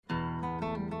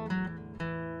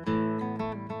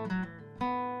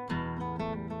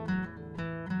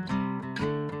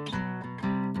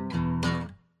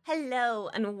Hello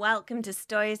and welcome to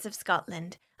Stories of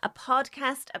Scotland, a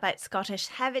podcast about Scottish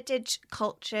heritage,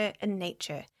 culture and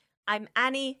nature. I'm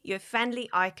Annie, your friendly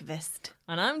archivist.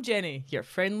 And I'm Jenny, your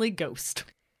friendly ghost.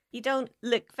 You don't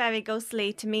look very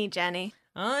ghostly to me, Jenny.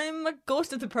 I'm a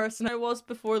ghost of the person I was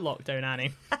before lockdown,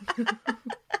 Annie.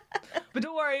 But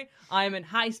don't worry, I'm in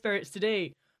high spirits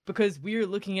today because we're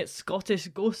looking at Scottish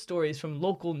ghost stories from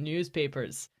local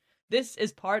newspapers. This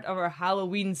is part of our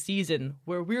Halloween season,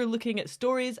 where we're looking at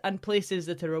stories and places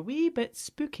that are a wee bit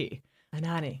spooky. And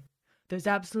Annie, there's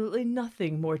absolutely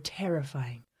nothing more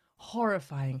terrifying,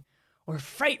 horrifying, or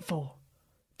frightful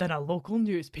than a local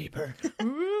newspaper.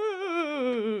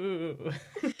 Ooh.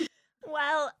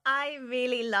 Well, I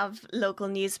really love local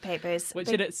newspapers. Which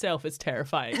in itself is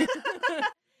terrifying.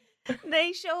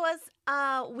 They show us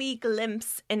a wee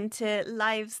glimpse into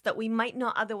lives that we might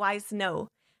not otherwise know.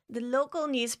 The local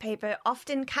newspaper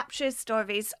often captures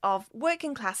stories of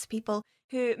working class people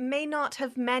who may not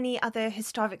have many other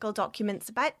historical documents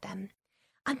about them.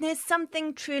 And there's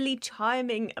something truly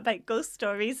charming about ghost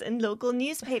stories in local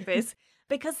newspapers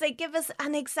because they give us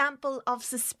an example of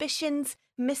suspicions,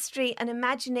 mystery and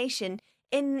imagination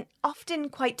in often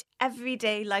quite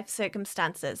everyday life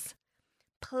circumstances.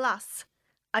 Plus,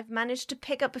 I've managed to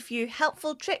pick up a few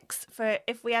helpful tricks for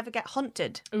if we ever get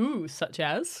haunted. Ooh, such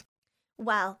as?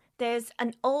 Well, there's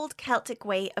an old Celtic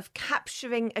way of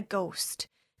capturing a ghost,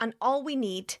 and all we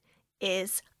need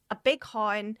is a big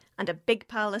horn and a big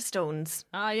pile of stones.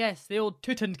 Ah yes, the old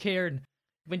toot and cairn.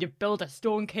 When you build a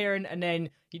stone cairn and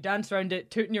then you dance around it,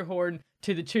 tooting your horn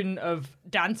to the tune of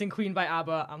Dancing Queen by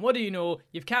ABBA, and what do you know?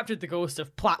 You've captured the ghost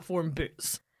of Platform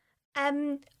Boots.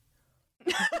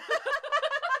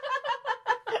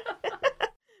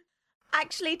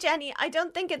 Actually, Jenny, I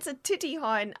don't think it's a tooty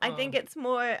horn. I think it's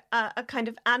more a kind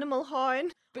of animal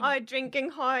horn or a drinking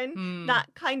horn.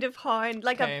 That kind of horn,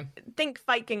 like think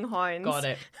Viking horns. Got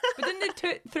it. But didn't they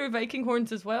toot through Viking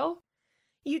horns as well?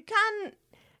 You can...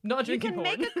 Not a drinking horn.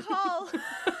 You can make a call.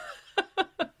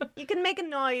 You can make a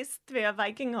noise through a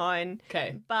Viking horn.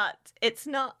 Okay. But it's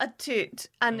not a toot.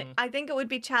 And I think it would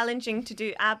be challenging to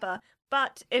do ABBA.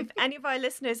 But if any of our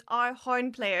listeners are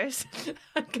horn players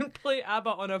and can play ABBA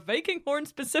on a Viking horn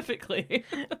specifically,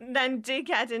 then do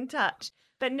get in touch.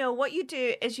 But no, what you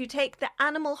do is you take the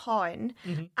animal horn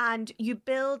and you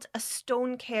build a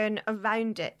stone cairn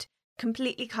around it,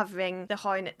 completely covering the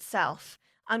horn itself.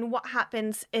 And what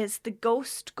happens is the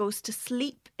ghost goes to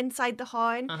sleep inside the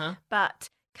horn, but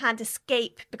can't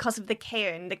escape because of the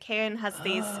cairn. The cairn has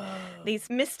these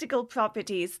mystical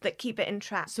properties that keep it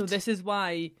entrapped. So this is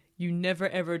why you never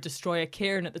ever destroy a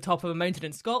cairn at the top of a mountain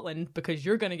in Scotland, because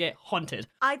you're going to get haunted.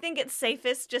 I think it's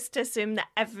safest just to assume that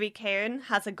every cairn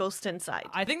has a ghost inside.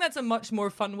 I think that's a much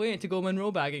more fun way to go Monroe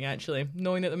bagging, actually,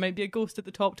 knowing that there might be a ghost at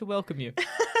the top to welcome you.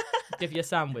 Give you a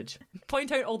sandwich.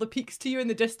 Point out all the peaks to you in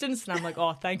the distance, and I'm like,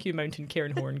 oh, thank you, mountain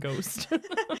cairn horn ghost.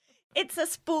 It's a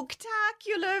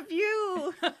spooktacular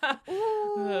view.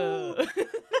 Ooh.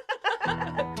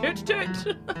 Toot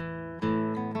toot.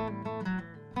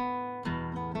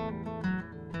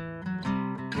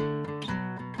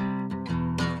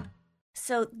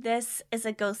 So this is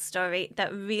a ghost story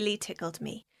that really tickled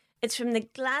me. It's from the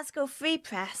Glasgow Free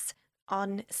Press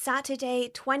on Saturday,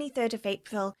 23rd of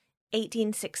April,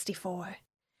 1864.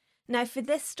 Now, for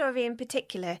this story in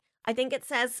particular, I think it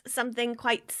says something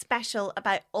quite special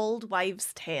about old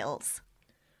wives' tales.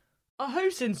 A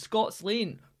house in Scots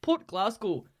Lane, Port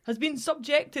Glasgow, has been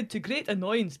subjected to great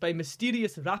annoyance by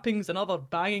mysterious rappings and other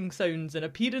banging sounds and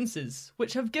appearances,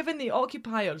 which have given the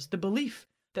occupiers the belief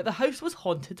that the house was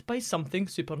haunted by something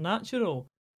supernatural.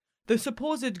 The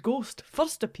supposed ghost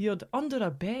first appeared under a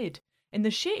bed in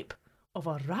the shape of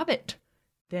a rabbit,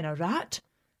 then a rat,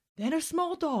 then a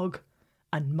small dog,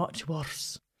 and much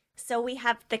worse. So we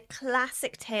have the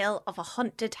classic tale of a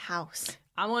haunted house.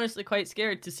 I'm honestly quite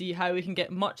scared to see how we can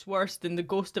get much worse than the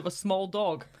ghost of a small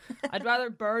dog. I'd rather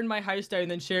burn my house down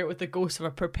than share it with the ghost of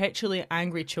a perpetually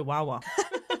angry chihuahua.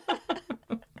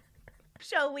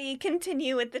 Shall we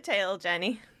continue with the tale,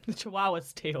 Jenny? The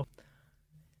chihuahua's tale.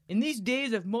 In these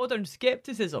days of modern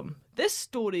scepticism, this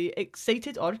story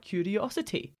excited our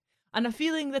curiosity and a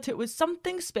feeling that it was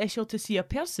something special to see a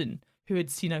person who had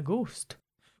seen a ghost.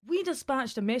 We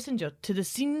dispatched a messenger to the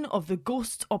scene of the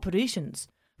ghost's operations,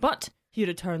 but he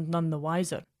returned none the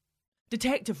wiser.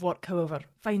 Detective work, however,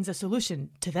 finds a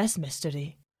solution to this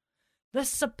mystery.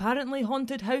 This apparently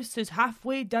haunted house is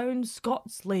halfway down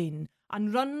Scots Lane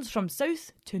and runs from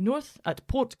south to north at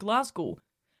Port Glasgow.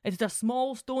 It is a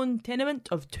small stone tenement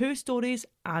of 2 stories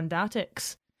and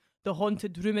attics. The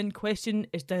haunted room in question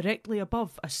is directly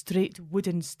above a straight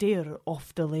wooden stair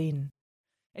off the lane.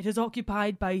 It is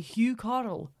occupied by Hugh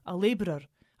Carroll, a labourer,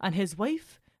 and his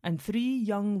wife and 3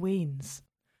 young Waynes,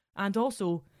 and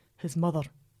also his mother.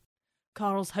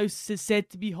 Carroll's house is said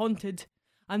to be haunted,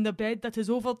 and the bed that is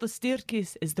over the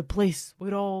staircase is the place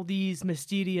where all these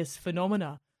mysterious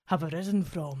phenomena have arisen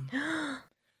from.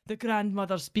 The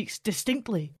grandmother speaks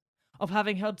distinctly of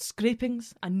having heard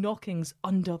scrapings and knockings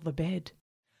under the bed,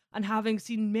 and having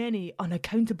seen many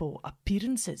unaccountable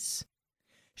appearances.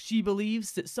 She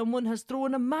believes that someone has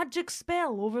thrown a magic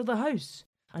spell over the house,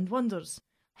 and wonders,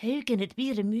 how can it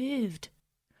be removed?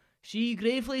 She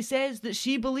gravely says that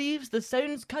she believes the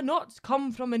sounds cannot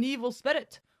come from an evil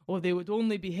spirit, or they would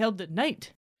only be heard at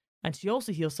night. And she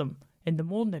also hears them in the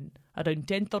morning around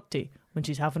 10:30 when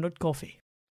she's having her coffee.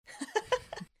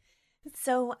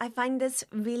 So I find this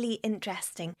really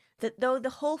interesting, that though the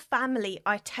whole family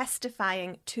are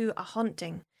testifying to a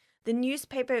haunting, the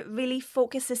newspaper really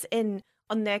focuses in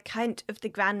on the account of the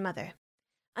grandmother.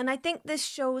 And I think this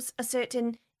shows a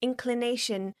certain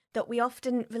inclination that we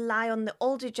often rely on the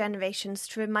older generations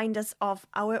to remind us of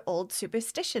our old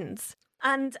superstitions.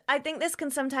 And I think this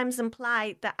can sometimes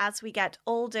imply that as we get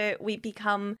older, we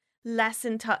become less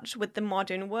in touch with the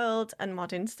modern world and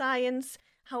modern science.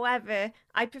 However,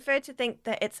 I prefer to think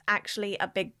that it's actually a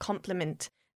big compliment,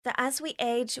 that as we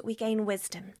age, we gain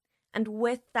wisdom. And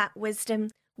with that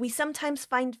wisdom, we sometimes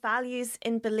find values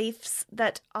in beliefs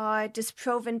that are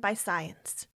disproven by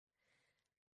science.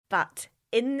 But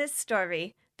in this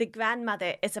story, the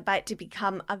grandmother is about to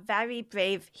become a very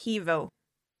brave hero.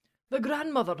 The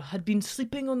grandmother had been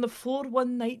sleeping on the floor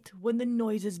one night when the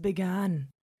noises began.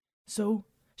 So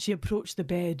she approached the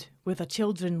bed where the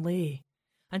children lay,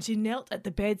 and she knelt at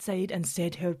the bedside and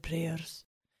said her prayers.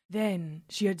 Then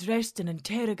she addressed an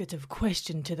interrogative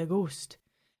question to the ghost.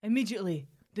 Immediately,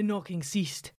 the knocking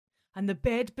ceased, and the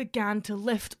bed began to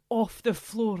lift off the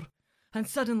floor, and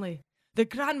suddenly the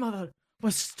grandmother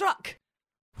was struck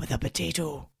with a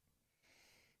potato.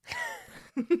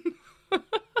 Granny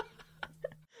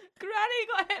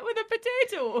got hit with a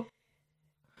potato!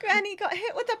 Granny got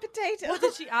hit with a potato. What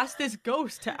did she ask this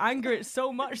ghost to anger it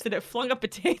so much that it flung a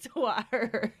potato at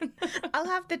her? I'll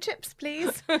have the chips,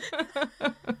 please.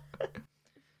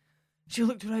 She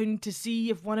looked round to see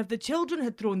if one of the children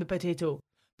had thrown the potato,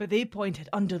 but they pointed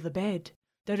under the bed,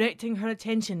 directing her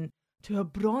attention to a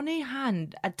brawny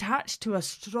hand attached to a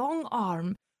strong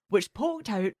arm which poked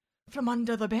out from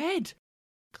under the bed.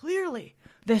 Clearly,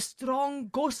 this strong,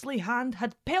 ghostly hand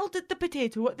had pelted the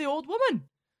potato at the old woman.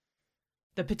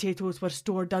 The potatoes were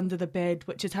stored under the bed,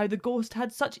 which is how the ghost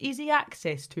had such easy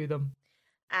access to them.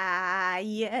 Ah,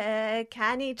 yeah,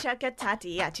 canny chuck a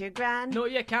tatty at your gran. No,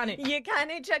 you can't. You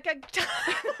canny chuck a...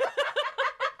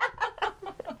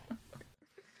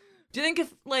 Do you think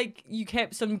if, you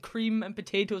kept some cream and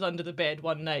potatoes under the bed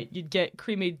one night, you'd get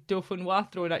creamy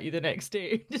dauphinoise thrown at you the next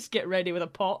day? Just get ready with a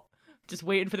pot, just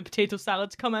waiting for the potato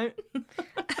salad to come out?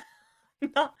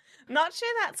 Not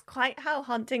sure that's quite how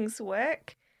hauntings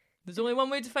work. There's only one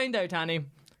way to find out, Annie.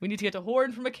 We need to get a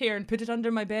horn from a cairn, put it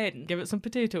under my bed, and give it some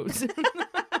potatoes.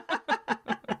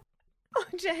 Oh,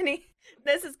 Jenny,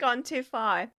 this has gone too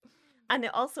far. And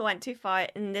it also went too far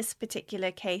in this particular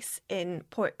case in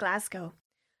Port Glasgow.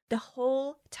 The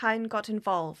whole town got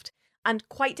involved and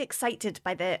quite excited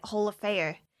by the whole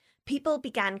affair. People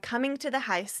began coming to the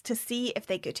house to see if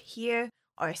they could hear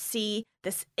or see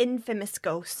this infamous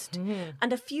ghost.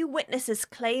 And a few witnesses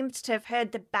claimed to have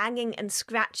heard the banging and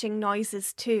scratching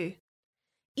noises too.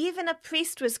 Even a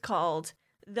priest was called,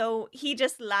 though he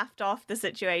just laughed off the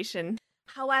situation.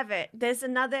 However, there's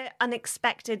another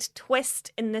unexpected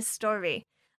twist in this story,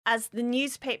 as the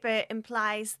newspaper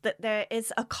implies that there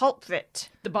is a culprit.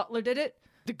 The butler did it?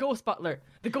 The ghost butler.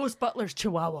 The ghost butler's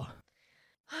Chihuahua.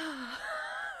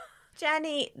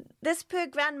 Jenny, this poor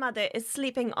grandmother is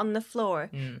sleeping on the floor.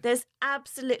 There's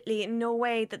absolutely no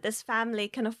way that this family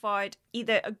can afford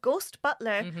either a ghost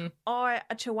butler or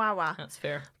a Chihuahua. That's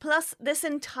fair. Plus, this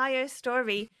entire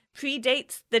story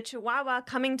predates the Chihuahua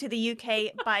coming to the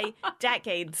UK by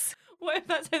decades. What if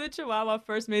that's how the Chihuahua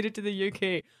first made it to the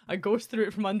UK? A ghost threw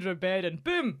it from under a bed and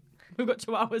boom, we've got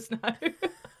Chihuahuas now.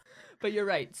 But you're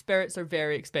right, spirits are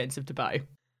very expensive to buy.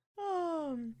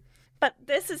 But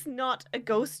this is not a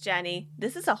ghost, Jenny.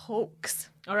 This is a hoax.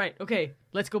 All right, okay,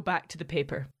 let's go back to the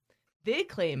paper. They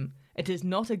claim it is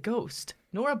not a ghost,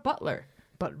 nor a butler,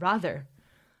 but rather,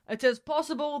 it is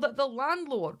possible that the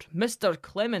landlord, Mr.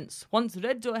 Clements, once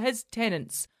rid of his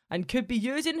tenants and could be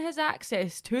using his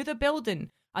access to the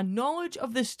building and knowledge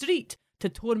of the street to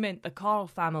torment the Carl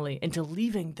family into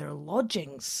leaving their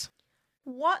lodgings.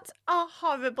 What a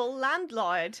horrible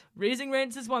landlord. Raising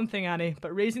rents is one thing, Annie,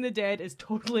 but raising the dead is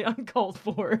totally uncalled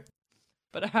for.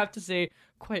 but I have to say,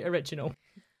 quite original.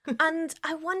 And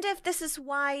I wonder if this is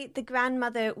why the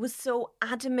grandmother was so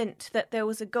adamant that there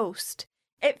was a ghost.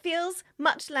 It feels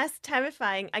much less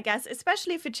terrifying, I guess,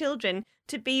 especially for children,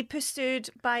 to be pursued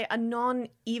by a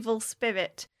non-evil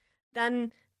spirit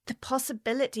than the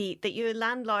possibility that your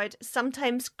landlord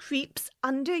sometimes creeps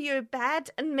under your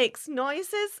bed and makes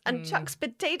noises and chucks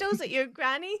potatoes at your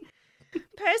granny.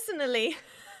 Personally,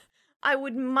 I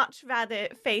would much rather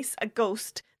face a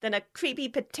ghost than a creepy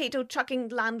potato-chucking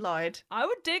landlord. I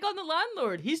would take on the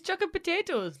landlord. He's chucking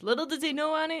potatoes. Little does he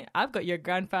know, Annie, I've got your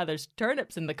grandfather's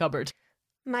turnips in the cupboard.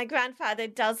 My grandfather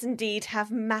does indeed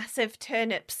have massive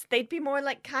turnips. They'd be more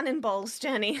like cannonballs,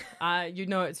 Jenny. You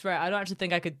know it's right. I don't actually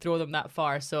think I could throw them that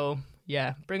far, so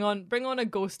yeah. Bring on a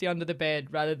ghostie under the bed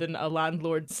rather than a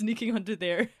landlord sneaking under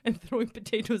there and throwing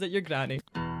potatoes at your granny.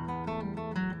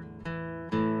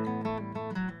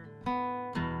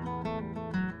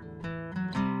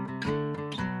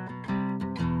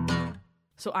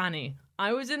 So Annie,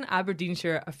 I was in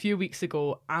Aberdeenshire a few weeks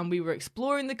ago and we were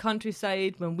exploring the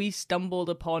countryside when we stumbled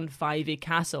upon Fyvie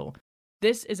Castle.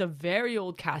 This is a very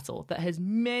old castle that has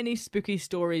many spooky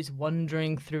stories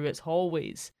wandering through its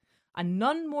hallways, and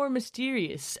none more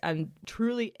mysterious and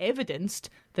truly evidenced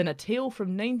than a tale from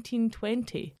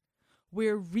 1920,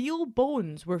 where real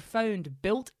bones were found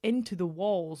built into the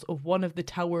walls of one of the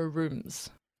tower rooms.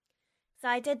 So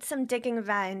I did some digging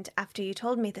around after you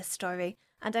told me this story,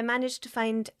 and I managed to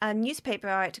find a newspaper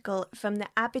article from the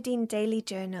Aberdeen Daily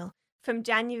Journal from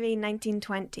January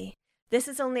 1920. This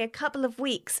is only a couple of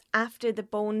weeks after the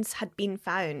bones had been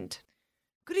found.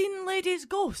 Green Lady's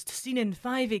ghost seen in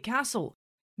Fyvie Castle.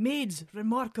 Maid's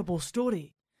remarkable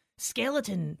story.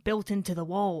 Skeleton built into the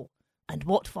wall, and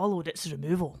what followed its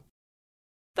removal.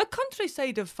 The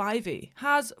countryside of Fyvie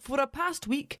has, for a past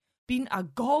week, been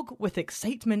agog with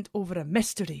excitement over a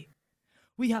mystery.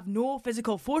 We have no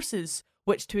physical forces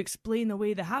which to explain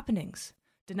away the happenings.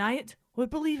 Deny it or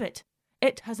believe it.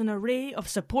 It has an array of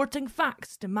supporting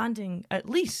facts demanding at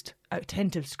least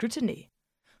attentive scrutiny.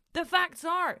 The facts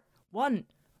are: 1.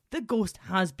 The ghost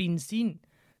has been seen.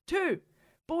 2.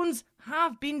 Bones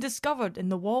have been discovered in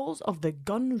the walls of the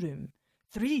gun room.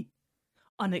 3.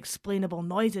 Unexplainable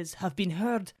noises have been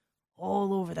heard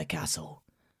all over the castle.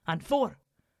 And 4.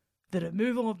 The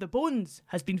removal of the bones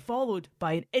has been followed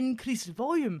by an increased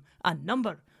volume and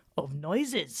number of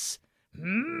noises.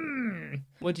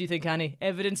 What do you think, Annie?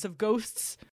 Evidence of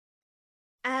ghosts?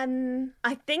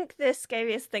 I think the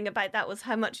scariest thing about that was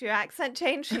how much your accent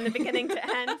changed from the beginning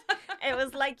to end. It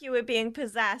was like you were being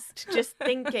possessed just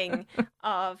thinking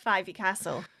of Fyvie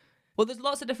Castle. Well, there's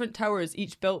lots of different towers,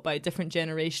 each built by a different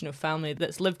generation of family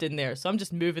that's lived in there, so I'm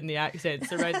just moving the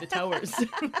accents around the towers.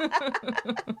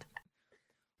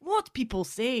 What people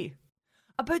say.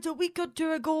 About a week or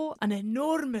two ago, an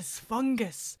enormous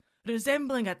fungus,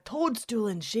 resembling a toadstool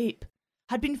in shape,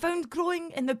 had been found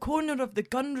growing in the corner of the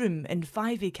gun room in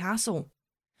Fyvie Castle.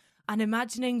 And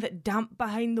imagining that damp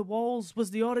behind the walls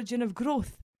was the origin of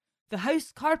growth, the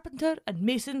house carpenter and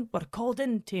mason were called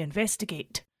in to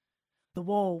investigate. The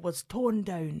wall was torn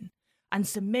down, and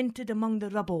cemented among the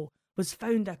rubble was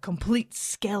found a complete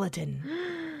skeleton.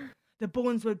 The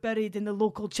bones were buried in the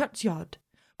local churchyard,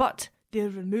 but their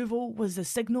removal was the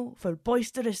signal for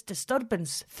boisterous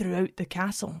disturbance throughout the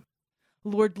castle.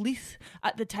 Lord Leith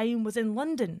at the time was in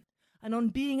London, and on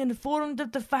being informed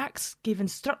of the facts gave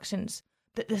instructions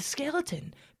that the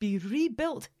skeleton be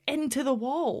rebuilt into the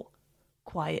wall.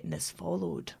 Quietness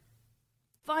followed.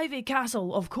 Fyvie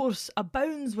Castle, of course,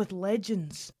 abounds with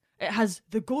legends. It has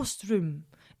the ghost room,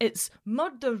 its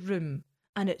murder room,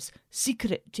 and its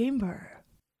secret chamber.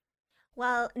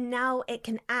 Well, now it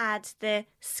can add the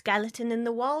skeleton in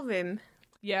the wall room.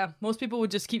 Yeah, most people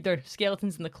would just keep their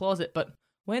skeletons in the closet, but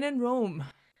when in Rome...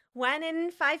 When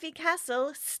in Fyvie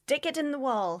Castle, stick it in the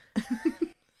wall.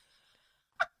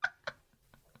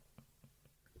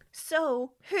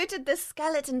 So, who did this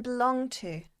skeleton belong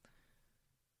to?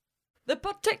 The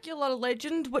particular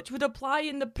legend which would apply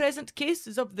in the present case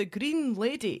is of the Green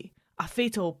Lady, a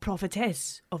fatal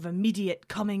prophetess of immediate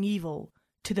coming evil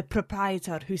to the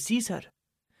proprietor who sees her.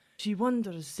 She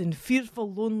wanders in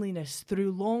fearful loneliness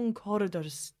through long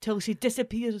corridors till she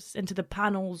disappears into the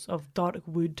panels of dark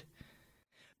wood.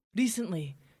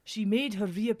 Recently, she made her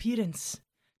reappearance.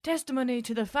 Testimony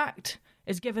to the fact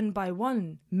is given by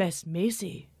one Miss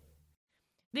Macy.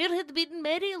 There had been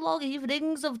many long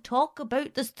evenings of talk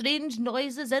about the strange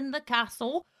noises in the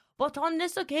castle, but on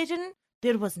this occasion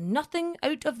there was nothing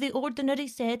out of the ordinary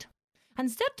said, and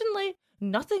certainly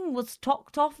nothing was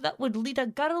talked of that would lead a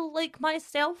girl like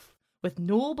myself, with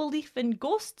no belief in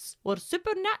ghosts or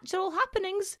supernatural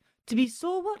happenings, to be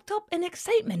so worked up in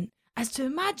excitement as to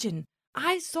imagine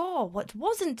I saw what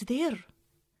wasn't there.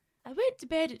 I went to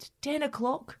bed at 10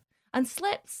 o'clock and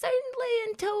slept soundly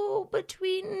until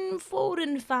between 4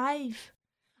 and 5.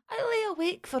 I lay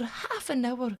awake for half an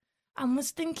hour and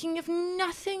was thinking of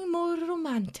nothing more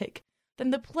romantic than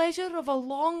the pleasure of a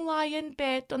long lie in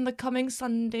bed on the coming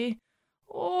Sunday.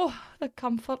 Oh, the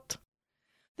comfort.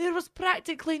 There was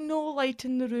practically no light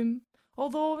in the room,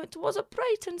 although it was a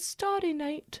bright and starry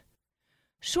night.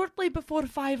 Shortly before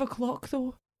 5 o'clock,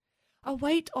 though, a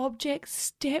white object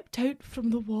stepped out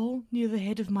from the wall near the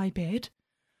head of my bed.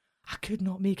 I could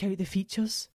not make out the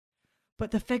features, but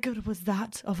the figure was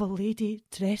that of a lady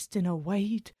dressed in a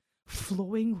wide,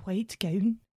 flowing white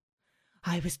gown.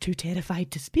 I was too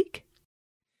terrified to speak.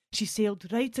 She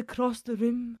sailed right across the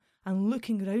room and,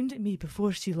 looking round at me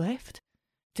before she left,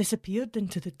 disappeared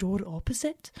into the door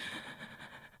opposite.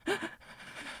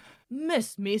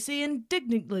 Miss Macy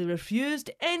indignantly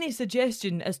refused any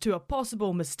suggestion as to a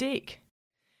possible mistake.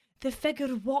 The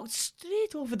figure walked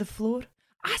straight over the floor.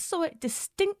 I saw it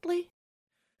distinctly.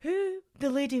 Who the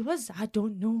lady was, I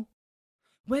don't know.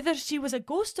 Whether she was a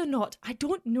ghost or not, I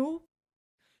don't know.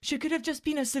 She could have just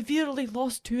been a severely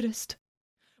lost tourist.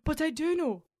 But I do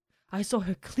know I saw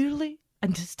her clearly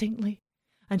and distinctly,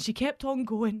 and she kept on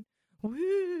going.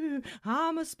 Woo,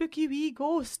 I'm a spooky wee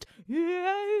ghost.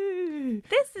 Woo.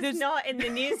 This is not in the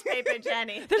newspaper,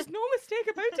 Jenny. There's no mistake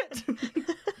about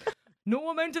it. No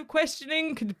amount of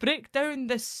questioning could break down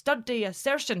this sturdy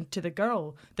assertion to the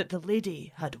girl that the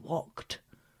lady had walked.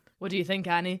 What do you think,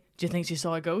 Annie? Do you think she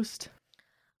saw a ghost?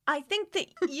 I think that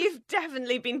you've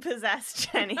definitely been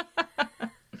possessed, Jenny.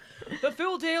 The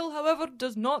full tale, however,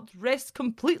 does not rest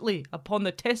completely upon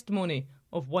the testimony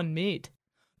of one maid.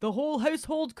 The whole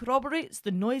household corroborates the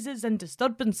noises and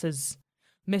disturbances.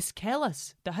 Miss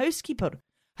Kellis, the housekeeper,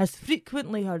 has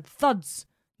frequently heard thuds,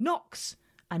 knocks,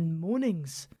 and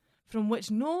moanings, from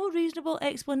which no reasonable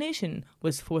explanation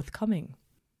was forthcoming.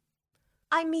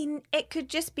 I mean, it could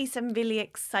just be some really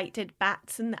excited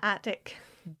bats in the attic.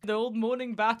 The old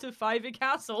moaning bat of Fyvie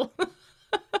Castle.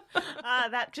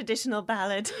 That traditional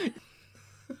ballad.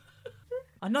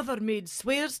 Another maid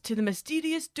swears to the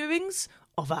mysterious doings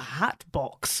of a hat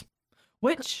box,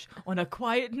 which, on a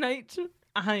quiet night...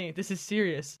 Aye, this is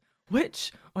serious.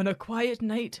 Which, on a quiet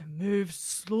night, moved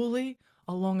slowly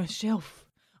along a shelf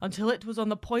until it was on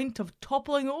the point of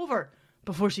toppling over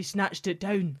before she snatched it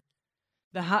down.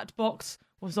 The hat box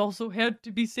was also heard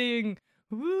to be saying,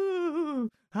 "Woo,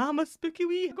 I'm a spooky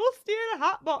wee ghosty in a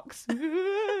hat box."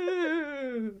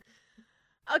 Woo.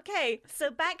 Okay, so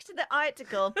back to the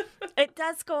article. It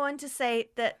does go on to say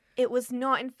that it was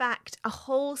not, in fact, a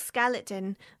whole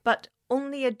skeleton, but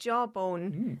only a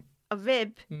jawbone, a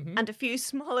rib, and a few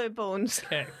smaller bones.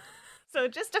 Okay. So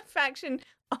just a fraction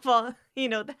of all,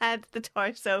 the head, the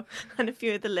torso, and a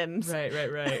few of the limbs. Right.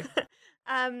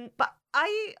 But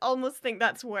I almost think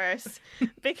that's worse,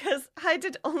 because how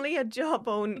did only a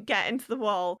jawbone get into the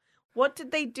wall? What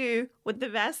did they do with the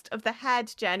rest of the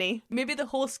head, Jenny? Maybe the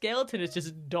whole skeleton is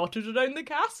just dotted around the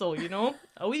castle,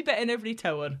 A wee bit in every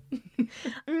tower.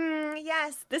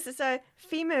 Yes, this is a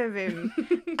femur room.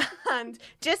 And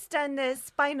just down the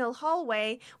spinal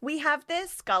hallway, we have the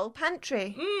skull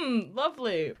pantry.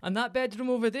 Lovely. And that bedroom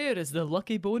over there is the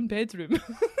lucky bone bedroom.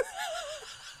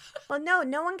 Well,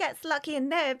 no one gets lucky in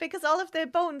there because all of their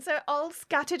bones are all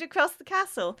scattered across the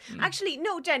castle. Actually,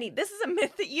 no, Jenny, this is a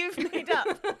myth that you've made up.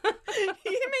 You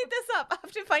made this up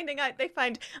after finding out they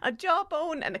found a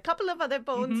jawbone and a couple of other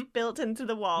bones built into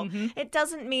the wall. It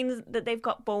doesn't mean that they've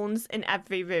got bones in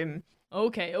every room.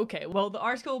 Okay. Well, the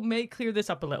article may clear this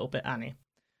up a little bit, Annie.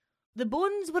 The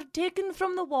bones were taken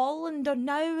from the wall and are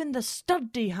now in the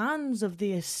sturdy hands of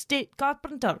the estate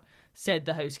carpenter, said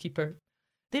the housekeeper.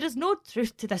 There is no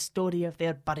truth to the story of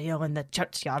their burial in the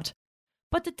churchyard,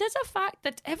 but it is a fact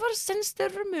that ever since their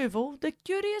removal, the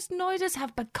curious noises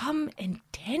have become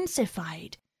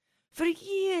intensified. For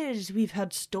years we've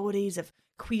heard stories of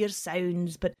queer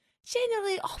sounds, but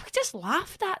generally, we just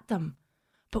laughed at them.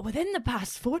 But within the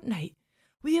past fortnight,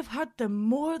 we have heard them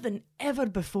more than ever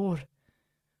before.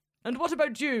 And what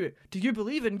about you? Do you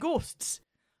believe in ghosts?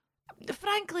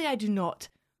 Frankly, I do not.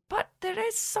 But there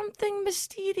is something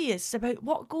mysterious about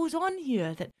what goes on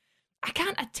here that I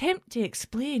can't attempt to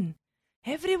explain.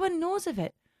 Everyone knows of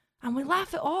it, and we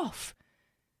laugh it off.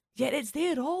 Yet it's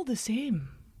there all the same.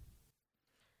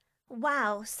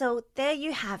 Wow, so there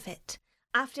you have it.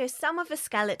 After some of a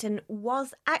skeleton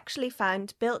was actually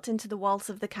found built into the walls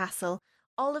of the castle,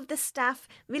 all of the staff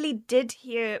really did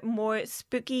hear more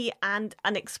spooky and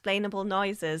unexplainable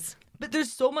noises. But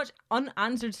there's so much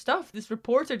unanswered stuff. This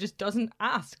reporter just doesn't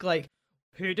ask, like,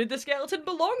 who did the skeleton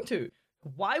belong to?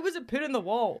 Why was it put in the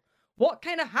wall? What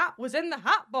kind of hat was in the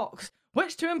hat box?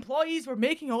 Which two employees were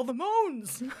making all the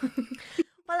moans?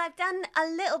 Well, I've done a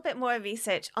little bit more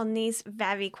research on these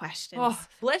very questions. Oh,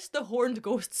 bless the horned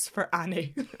ghosts for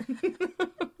Annie.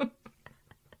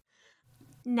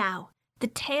 Now, the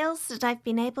tales that I've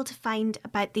been able to find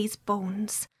about these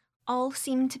bones all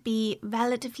seem to be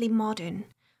relatively modern,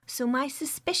 so my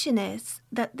suspicion is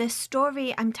that the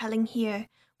story I'm telling here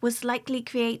was likely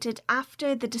created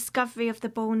after the discovery of the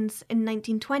bones in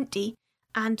 1920,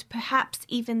 and perhaps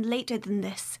even later than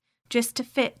this, just to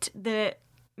fit the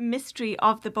mystery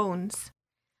of the bones.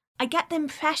 I get the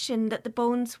impression that the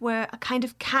bones were a kind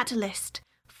of catalyst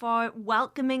for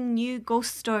welcoming new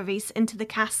ghost stories into the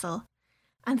castle.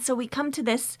 And so we come to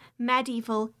this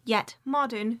medieval yet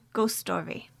modern ghost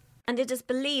story. And it is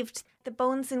believed the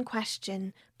bones in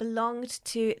question belonged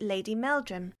to Lady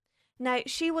Meldrum. Now,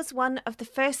 she was one of the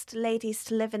first ladies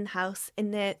to live in the house in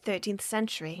the 13th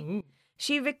century. Ooh.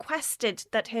 She requested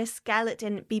that her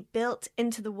skeleton be built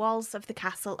into the walls of the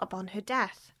castle upon her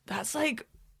death. That's like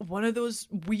one of those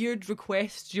weird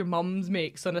requests your mums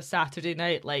makes on a Saturday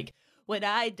night, like, when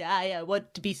I die, I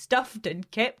want to be stuffed and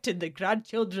kept in the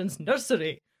grandchildren's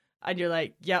nursery. And you're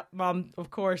like, yep, Mum,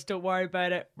 of course, don't worry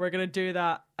about it. We're going to do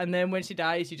that. And then when she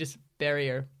dies, you just bury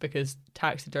her because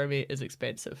taxidermy is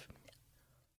expensive.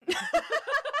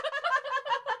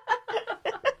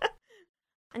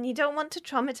 And you don't want to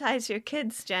traumatise your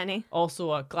kids, Jenny.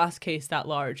 Also, a glass case that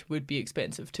large would be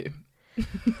expensive too.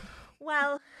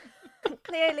 Well,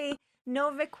 clearly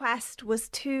no request was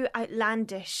too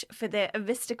outlandish for the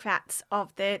aristocrats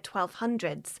of the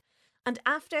 1200s. And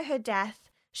after her death,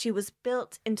 she was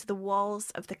built into the walls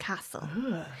of the castle.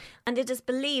 And it is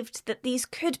believed that these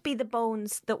could be the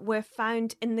bones that were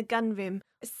found in the gunroom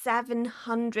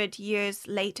 700 years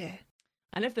later.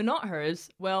 And if they're not hers,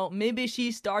 well, maybe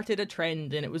she started a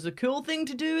trend and it was a cool thing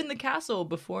to do in the castle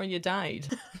before you died.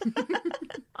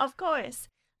 Of course.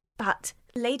 But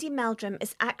Lady Meldrum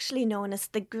is actually known as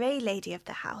the Grey Lady of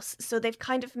the house, so they've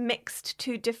kind of mixed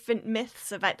two different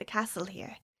myths about the castle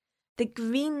here. The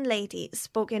Green Lady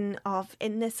spoken of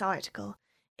in this article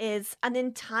is an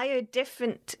entire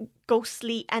different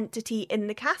ghostly entity in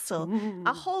the castle,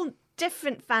 a whole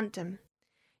different phantom.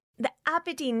 The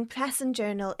Aberdeen Press and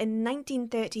Journal in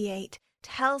 1938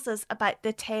 tells us about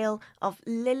the tale of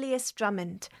Lilias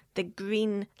Drummond, the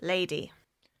Green Lady.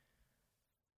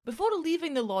 Before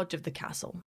leaving the lodge of the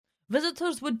castle,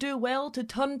 visitors would do well to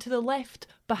turn to the left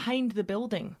behind the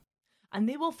building, and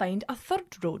they will find a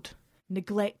third road,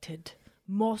 neglected,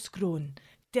 moss-grown,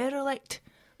 derelict,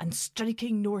 and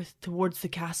striking north towards the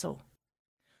castle.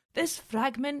 This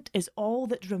fragment is all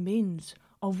that remains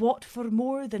of what for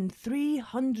more than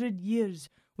 300 years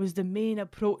was the main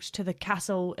approach to the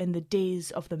castle in the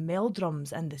days of the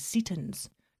Meldrums and the Seatons.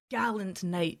 Gallant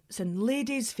knights and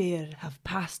ladies fair have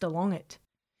passed along it.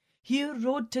 Here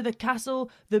rode to the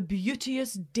castle the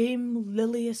beauteous Dame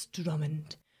Lilias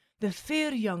Drummond, the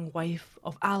fair young wife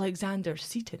of Alexander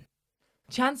Seaton,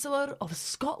 Chancellor of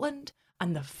Scotland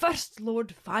and the First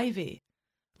Lord Fyvie,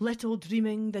 little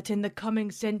dreaming that in the coming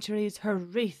centuries her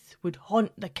wraith would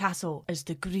haunt the castle as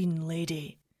the Green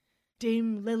Lady.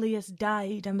 Dame Lilias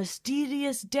died a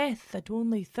mysterious death at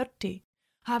only 30,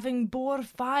 having bore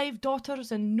 5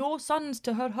 daughters and no sons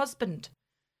to her husband.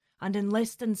 And in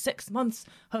less than 6 months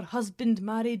her husband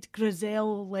married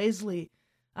Griselle Leslie,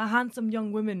 a handsome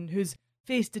young woman whose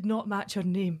face did not match her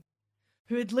name,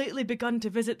 who had lately begun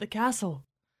to visit the castle.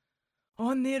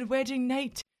 On their wedding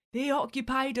night, they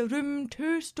occupied a room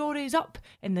 2 stories up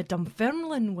in the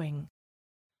Dunfermline wing.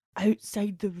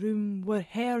 Outside the room were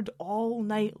heard all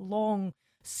night long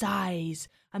sighs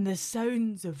and the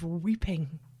sounds of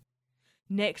weeping.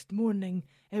 Next morning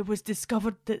it was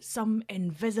discovered that some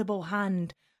invisible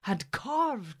hand had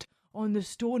carved on the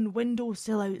stone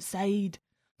windowsill outside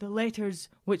the letters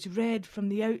which read from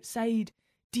the outside,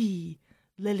 D.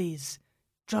 Lilias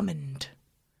Drummond.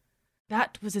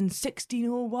 That was in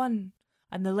 1601.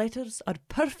 And the letters are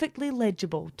perfectly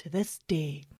legible to this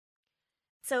day.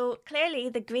 So clearly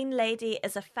the Green Lady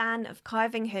is a fan of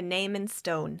carving her name in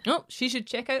stone. Oh, she should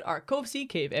check out our Cove Sea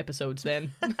Cave episodes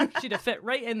then. She'd have fit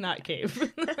right in that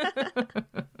cave.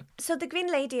 So the Green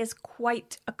Lady is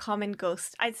quite a common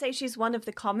ghost. I'd say she's one of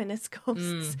the commonest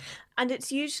ghosts. And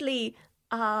it's usually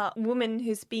a woman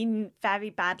who's been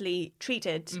very badly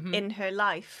treated in her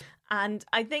life. And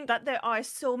I think that there are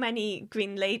so many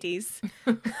Green Ladies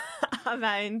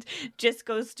around just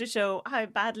goes to show how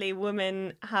badly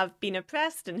women have been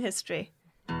oppressed in history.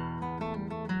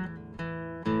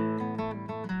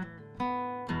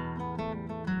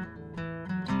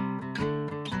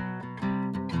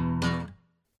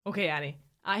 Okay, Annie,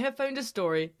 I have found a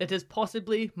story that is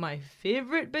possibly my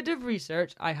favourite bit of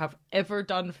research I have ever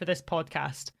done for this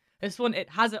podcast. This one, it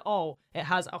has it all. It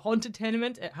has a haunted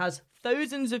tenement, it has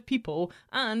thousands of people,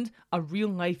 and a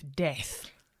real-life death.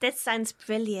 This sounds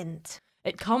brilliant.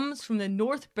 It comes from the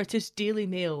North British Daily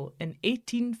Mail in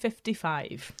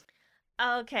 1855.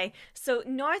 Okay, so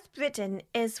North Britain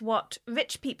is what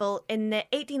rich people in the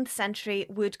 18th century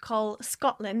would call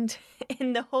Scotland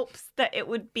in the hopes that it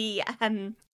would be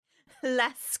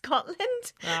less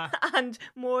Scotland and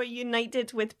more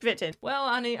united with Britain. Well,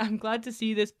 Annie, I'm glad to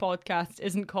see this podcast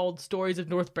isn't called Stories of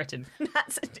North Britain.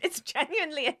 It's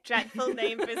genuinely a dreadful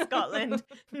name for Scotland,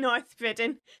 North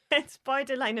Britain. It's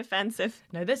borderline offensive.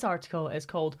 Now, this article is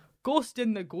called Ghost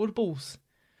in the Gorbals.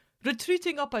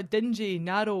 Retreating up a dingy,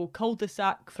 narrow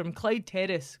cul-de-sac from Clyde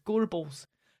Terrace, Gorbals,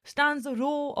 stands a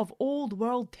row of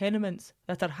old-world tenements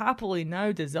that are happily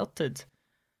now deserted.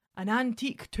 An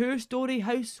antique two-storey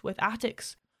house with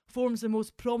attics forms the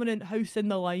most prominent house in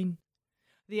the line.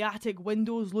 The attic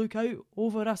windows look out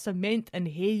over a cement and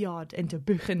hay yard into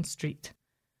Buchan Street.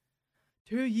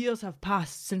 2 years have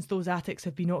passed since those attics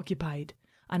have been occupied,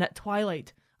 and at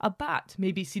twilight, a bat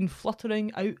may be seen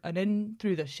fluttering out and in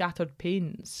through the shattered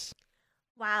panes.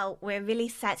 Wow, we're really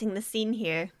setting the scene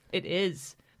here. It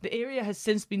is. The area has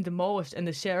since been demolished and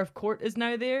the Sheriff Court is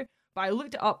now there, but I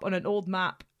looked it up on an old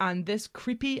map and this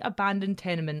creepy abandoned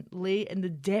tenement lay in the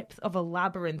depth of a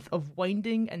labyrinth of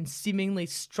winding and seemingly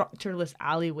structureless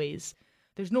alleyways.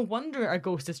 There's no wonder a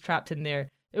ghost is trapped in there.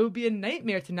 It would be a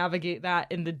nightmare to navigate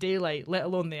that in the daylight, let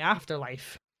alone the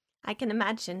afterlife. I can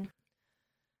imagine.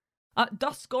 At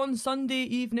dusk on Sunday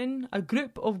evening, a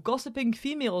group of gossiping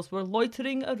females were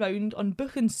loitering around on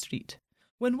Buchan Street,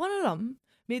 when one of them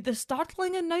made the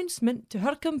startling announcement to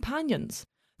her companions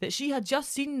that she had just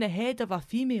seen the head of a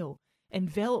female,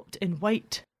 enveloped in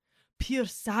white, peer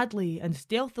sadly and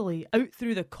stealthily out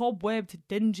through the cobwebbed,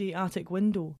 dingy attic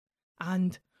window,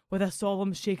 and, with a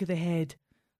solemn shake of the head,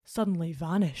 suddenly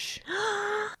vanish.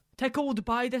 Tickled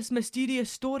by this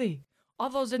mysterious story,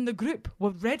 others in the group were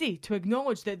ready to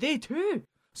acknowledge that they too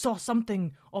saw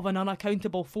something of an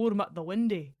unaccountable form at the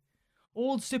window.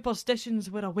 Old superstitions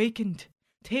were awakened.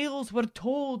 Tales were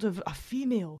told of a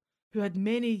female who had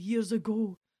many years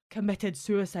ago committed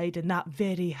suicide in that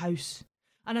very house,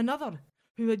 and another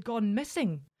who had gone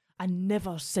missing and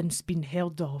never since been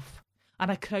heard of.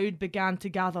 And a crowd began to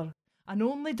gather, and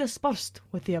only dispersed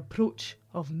with the approach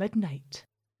of midnight.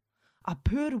 A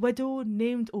poor widow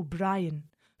named O'Brien,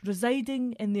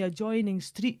 residing in the adjoining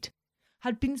street,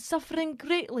 had been suffering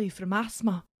greatly from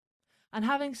asthma, and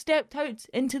having stepped out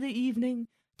into the evening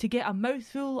to get a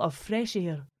mouthful of fresh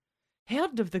air,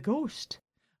 heard of the ghost,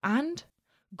 and,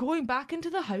 going back into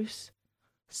the house,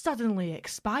 suddenly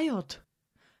expired.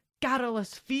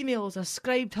 Garrulous females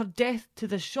ascribed her death to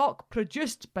the shock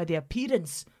produced by the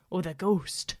appearance of the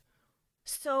ghost.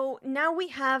 So now we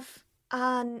have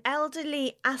an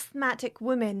elderly asthmatic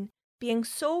woman being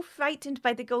so frightened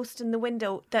by the ghost in the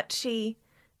window that she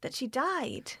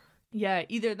died. Yeah,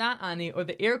 either that, Annie, or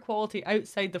the air quality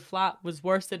outside the flat was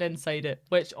worse than inside it,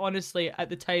 which honestly at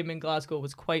the time in Glasgow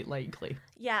was quite likely.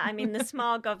 Yeah, I mean the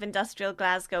smog of industrial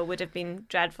Glasgow would have been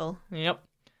dreadful. Yep.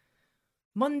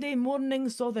 Monday morning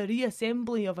saw the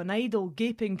reassembly of an idle,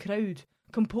 gaping crowd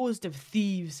composed of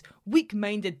thieves,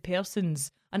 weak-minded persons,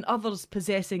 and others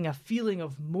possessing a feeling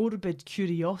of morbid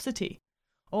curiosity,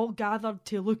 all gathered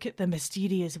to look at the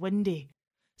mysterious window.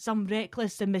 Some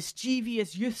reckless and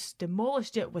mischievous youths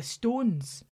demolished it with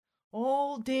stones.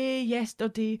 All day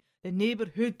yesterday, the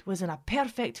neighbourhood was in a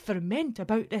perfect ferment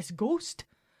about this ghost.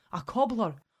 A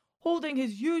cobbler, holding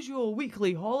his usual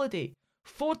weekly holiday,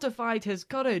 fortified his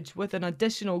courage with an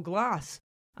additional glass,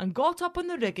 and got up on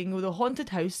the rigging of the haunted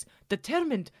house,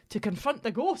 determined to confront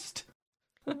the ghost.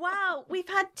 Wow, we've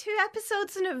had 2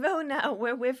 episodes in a row now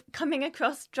where we're coming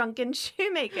across drunken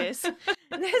shoemakers.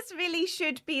 This really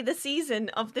should be the season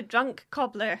of the drunk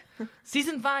cobbler.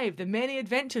 Season 5, The Many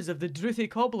Adventures of the Drouthy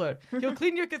Cobbler. He'll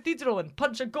clean your cathedral and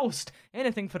punch a ghost.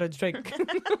 Anything for a drink.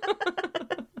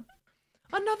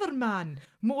 Another man,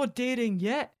 more daring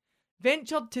yet,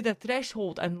 ventured to the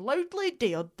threshold and loudly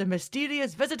dared the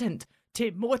mysterious visitant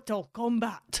to mortal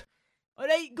combat.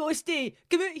 Alright, ghosty,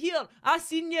 come out here. I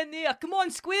seen you in there. Come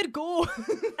on, square go.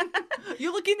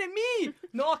 You looking at me?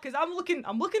 No, because I'm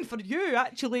looking for you,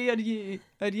 actually. Are you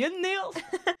in there?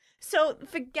 So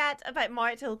forget about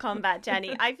mortal combat,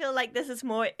 Jenny. I feel like this is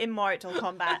more immortal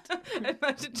combat.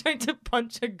 Imagine trying to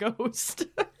punch a ghost.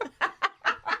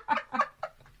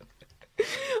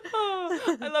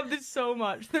 Oh, I love this so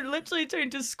much. They're literally trying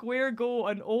to square go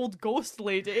an old ghost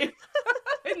lady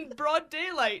in broad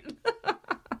daylight.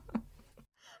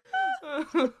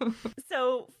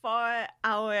 So for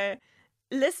our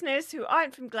listeners who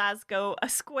aren't from Glasgow, a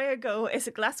square go is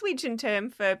a Glaswegian term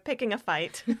for picking a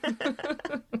fight.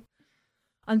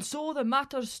 And so the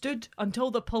matter stood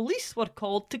until the police were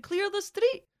called to clear the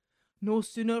street. No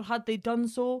sooner had they done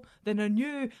so than a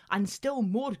new and still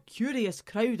more curious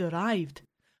crowd arrived,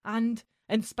 and,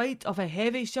 in spite of a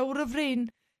heavy shower of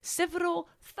rain, several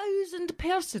thousand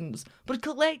persons were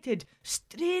collected,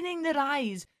 straining their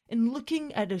eyes and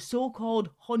looking at the so-called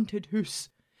haunted house,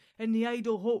 in the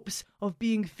idle hopes of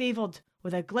being favoured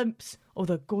with a glimpse of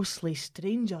the ghostly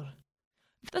stranger.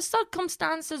 The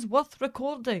circumstance is worth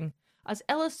recording, as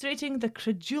illustrating the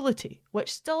credulity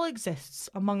which still exists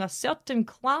among a certain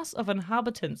class of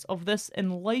inhabitants of this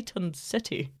enlightened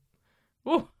city.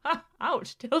 Oh,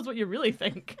 ouch, tell us what you really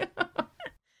think.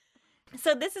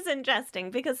 So this is interesting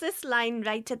because this line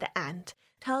right at the end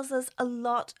tells us a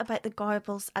lot about the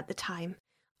Gorbals at the time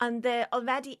and the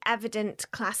already evident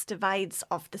class divides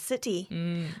of the city.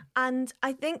 And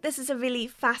I think this is a really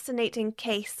fascinating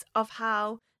case of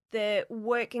how the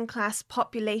working class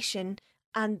population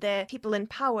and the people in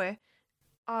power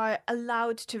are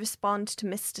allowed to respond to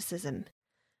mysticism.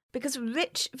 Because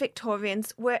rich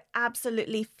Victorians were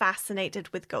absolutely fascinated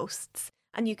with ghosts,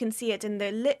 and you can see it in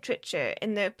their literature,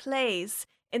 in their plays,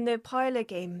 in their parlour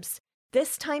games.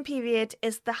 This time period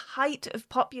is the height of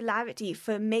popularity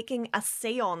for making a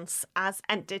séance as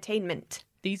entertainment.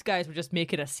 These guys were just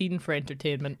making a scene for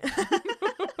entertainment.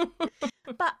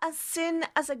 But as soon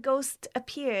as a ghost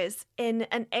appears in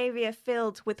an area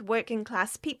filled with working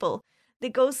class people, the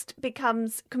ghost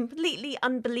becomes completely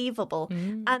unbelievable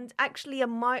and actually a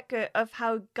marker of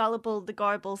how gullible the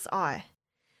Gorbals are.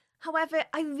 However,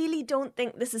 I really don't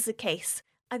think this is the case.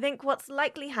 I think what's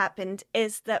likely happened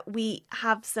is that we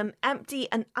have some empty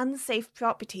and unsafe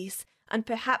properties, and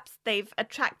perhaps they've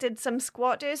attracted some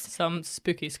squatters. Some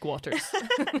spooky squatters.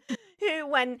 Who,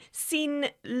 when seen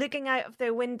looking out of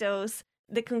their windows,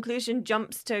 the conclusion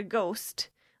jumps to a ghost.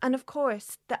 And of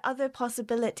course, the other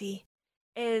possibility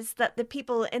is that the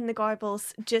people in the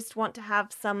Gorbals just want to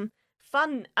have some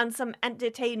fun and some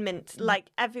entertainment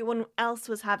like everyone else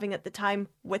was having at the time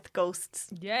with ghosts.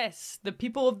 Yes, the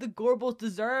people of the Gorbals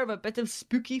deserve a bit of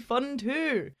spooky fun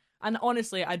too. And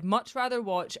honestly, I'd much rather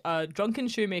watch a drunken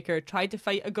shoemaker try to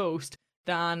fight a ghost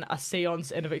than a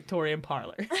séance in a Victorian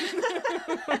parlour.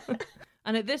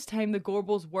 And at this time, the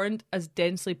Gorbals weren't as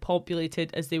densely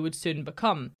populated as they would soon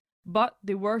become, but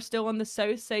they were still on the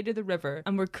south side of the river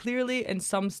and were clearly in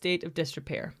some state of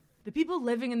disrepair. The people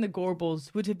living in the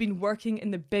Gorbals would have been working in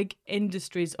the big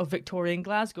industries of Victorian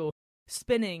Glasgow,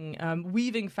 spinning,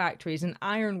 weaving factories and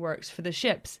ironworks for the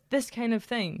ships, this kind of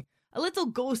thing. A little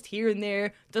ghost here and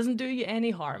there doesn't do you any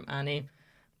harm, Annie,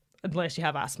 unless you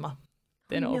have asthma.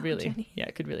 Then it'll really, Jenny. Yeah,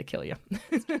 it could really kill you.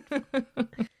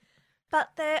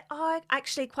 But there are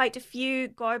actually quite a few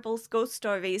Gorbals ghost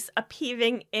stories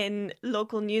appearing in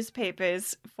local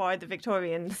newspapers for the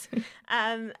Victorians.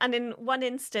 And in one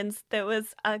instance, there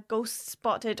was a ghost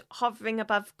spotted hovering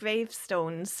above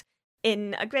gravestones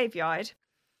in a graveyard.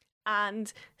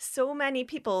 And so many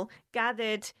people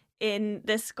gathered in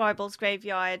this Gorbals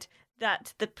graveyard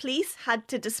that the police had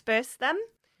to disperse them.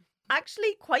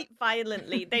 Actually, quite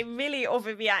violently. They really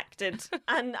overreacted.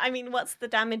 And I mean, what's the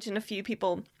damage in a few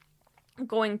people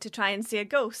going to try and see a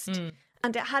ghost?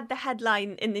 And it had the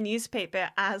headline in the newspaper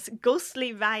as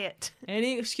Ghostly Riot.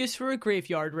 Any excuse for a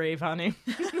graveyard rave, honey.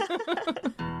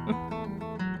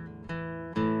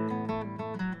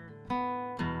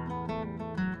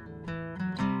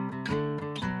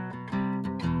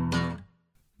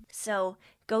 So,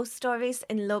 ghost stories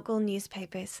in local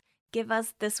newspapers give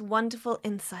us this wonderful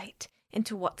insight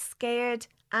into what scared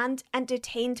and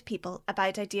entertained people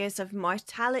about ideas of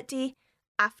mortality,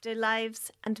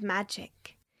 afterlives, and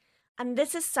magic. And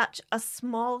this is such a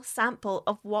small sample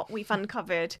of what we've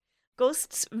uncovered.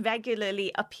 Ghosts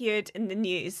regularly appeared in the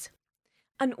news.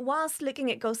 And whilst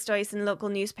looking at ghost stories in local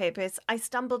newspapers, I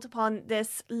stumbled upon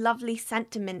this lovely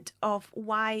sentiment of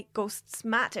why ghosts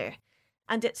matter.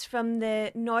 And it's from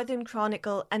the Northern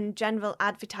Chronicle and General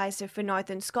Advertiser for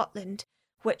Northern Scotland,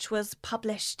 which was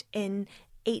published in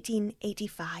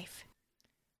 1885.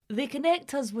 They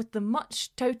connect us with the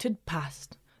much-touted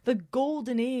past, the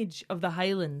golden age of the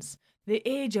Highlands, the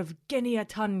age of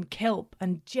guinea-a-ton kelp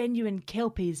and genuine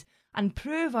kelpies, and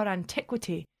prove our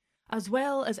antiquity, as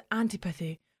well as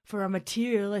antipathy for a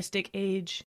materialistic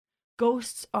age.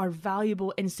 Ghosts are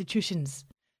valuable institutions.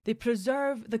 They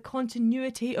preserve the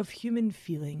continuity of human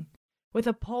feeling, with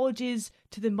apologies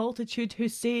to the multitude who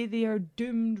say they are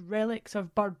doomed relics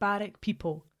of barbaric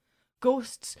people.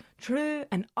 Ghosts, true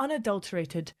and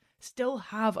unadulterated, still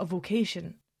have a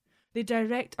vocation. They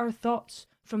direct our thoughts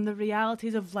from the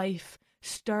realities of life,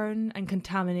 stern and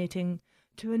contaminating,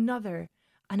 to another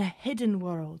and a hidden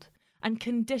world, and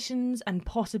conditions and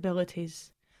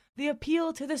possibilities. They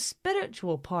appeal to the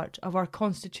spiritual part of our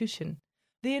constitution.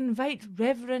 They invite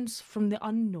reverence from the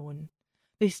unknown.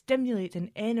 They stimulate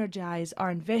and energise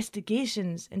our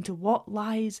investigations into what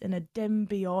lies in a dim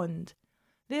beyond.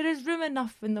 There is room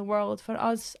enough in the world for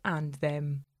us and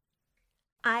them.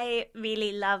 I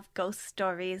really love ghost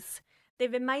stories. They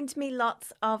remind me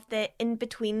lots of the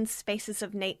in-between spaces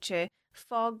of nature,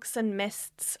 fogs and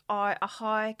mists, or a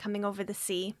hour coming over the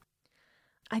sea.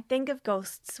 I think of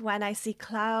ghosts when I see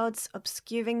clouds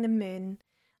obscuring the moon,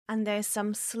 and there's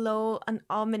some slow and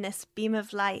ominous beam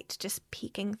of light just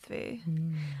peeking through.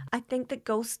 I think that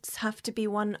ghosts have to be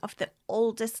one of the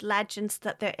oldest legends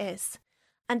that there is,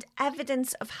 and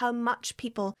evidence of how much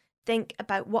people think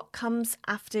about what comes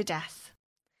after death.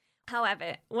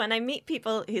 However, when I meet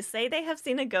people who say they have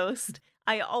seen a ghost,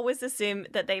 I always assume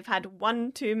that they've had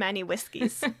one too many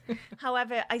whiskies.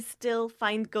 However, I still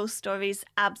find ghost stories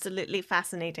absolutely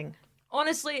fascinating.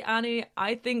 Honestly, Annie,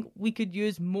 I think we could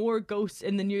use more ghosts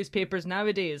in the newspapers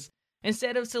nowadays.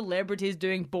 Instead of celebrities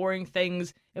doing boring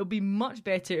things, it would be much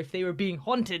better if they were being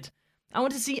haunted. I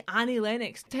want to see Annie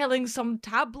Lennox telling some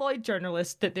tabloid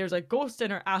journalist that there's a ghost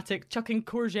in her attic chucking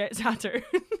courgettes at her.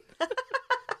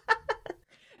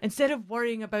 Instead of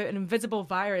worrying about an invisible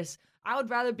virus, I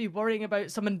would rather be worrying about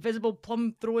some invisible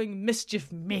plum-throwing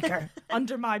mischief maker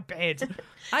under my bed.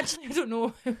 Actually, I don't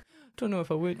know if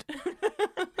I would.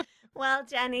 Well,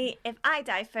 Jenny, if I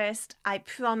die first, I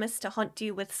promise to haunt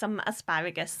you with some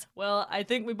asparagus. Well, I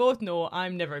think we both know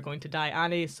I'm never going to die,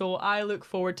 Annie, so I look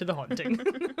forward to the haunting.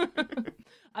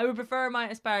 I would prefer my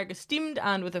asparagus steamed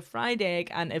and with a fried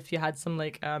egg, and if you had some,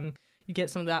 you get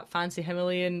some of that fancy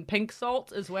Himalayan pink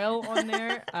salt as well on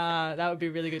there, that would be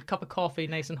really good. Cup of coffee,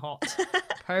 nice and hot.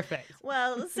 Perfect.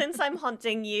 Well, since I'm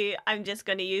haunting you, I'm just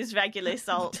going to use regular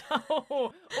salt.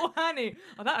 Oh, Annie,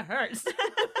 that hurts.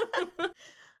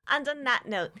 And on that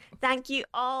note, thank you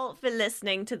all for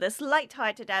listening to this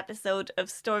light-hearted episode of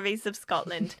Stories of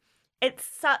Scotland. It's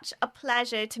such a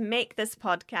pleasure to make this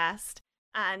podcast,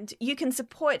 and you can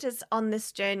support us on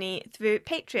this journey through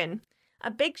Patreon.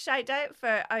 A big shout out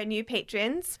for our new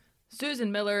patrons,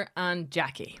 Susan Miller and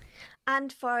Jackie.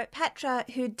 And for Petra,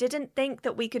 who didn't think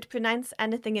that we could pronounce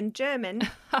anything in German.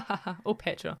 Oh,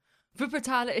 Petra.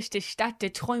 Wuppertal ist die Stadt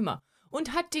der Träumer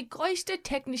und hat die größte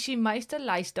technische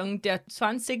Meisterleistung der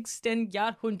 20.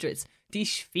 Jahrhunderts, die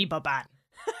Schwebebahn.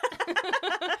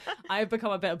 I've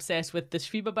become a bit obsessed with the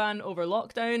Schwebebahn over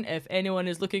lockdown. If anyone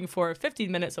is looking for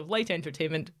 15 minutes of light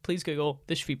entertainment, please Google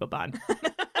the Schwebebahn.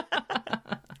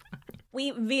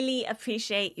 We really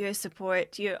appreciate your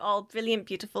support. You're all brilliant,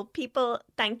 beautiful people.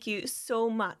 Thank you so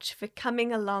much for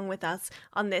coming along with us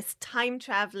on this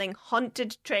time-travelling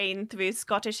haunted train through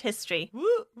Scottish history. Woo,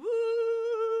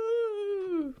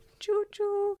 woo.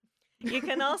 Choo-choo. You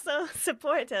can also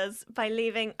support us by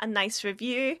leaving a nice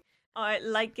review or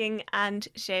liking and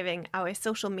sharing our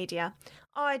social media,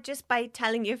 or just by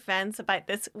telling your friends about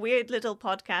this weird little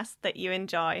podcast that you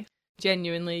enjoy.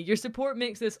 Genuinely, your support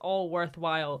makes this all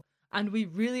worthwhile. And we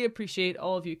really appreciate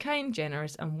all of you kind,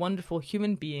 generous, and wonderful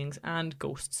human beings and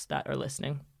ghosts that are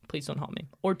listening. Please don't haunt me.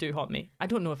 Or do haunt me. I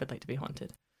don't know if I'd like to be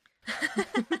haunted.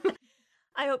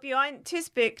 I hope you aren't too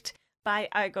spooked by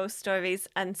our ghost stories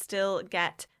and still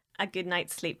get a good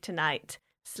night's sleep tonight.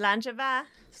 Slán va.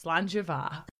 Slán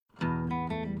va.